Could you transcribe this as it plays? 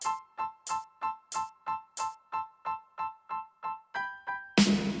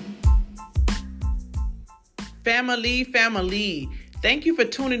Family. Thank you for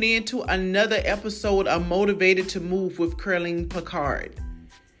tuning in to another episode of Motivated to Move with Curling Picard.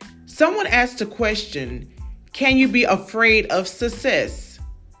 Someone asked a question, can you be afraid of success?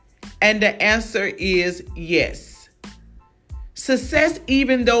 And the answer is yes. Success,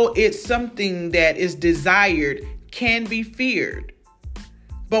 even though it's something that is desired, can be feared.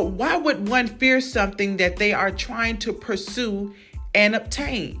 But why would one fear something that they are trying to pursue and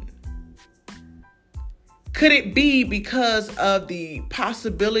obtain? Could it be because of the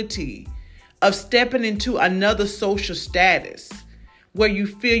possibility of stepping into another social status where you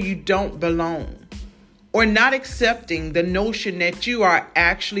feel you don't belong, or not accepting the notion that you are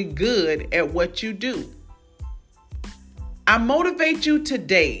actually good at what you do? I motivate you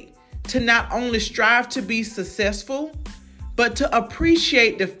today to not only strive to be successful, but to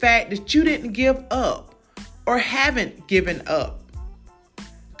appreciate the fact that you didn't give up or haven't given up.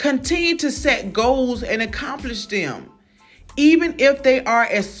 Continue to set goals and accomplish them, even if they are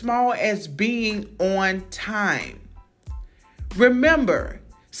as small as being on time. Remember,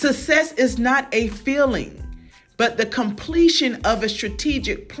 success is not a feeling, but the completion of a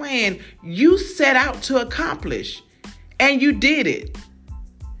strategic plan you set out to accomplish, and you did it.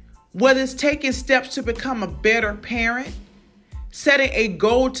 Whether it's taking steps to become a better parent, setting a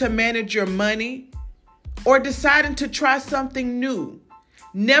goal to manage your money, or deciding to try something new,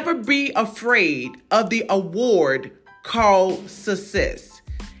 never be afraid of the award called success,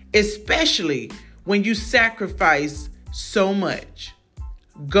 especially when you sacrifice so much.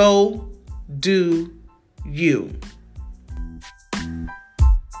 Go do you.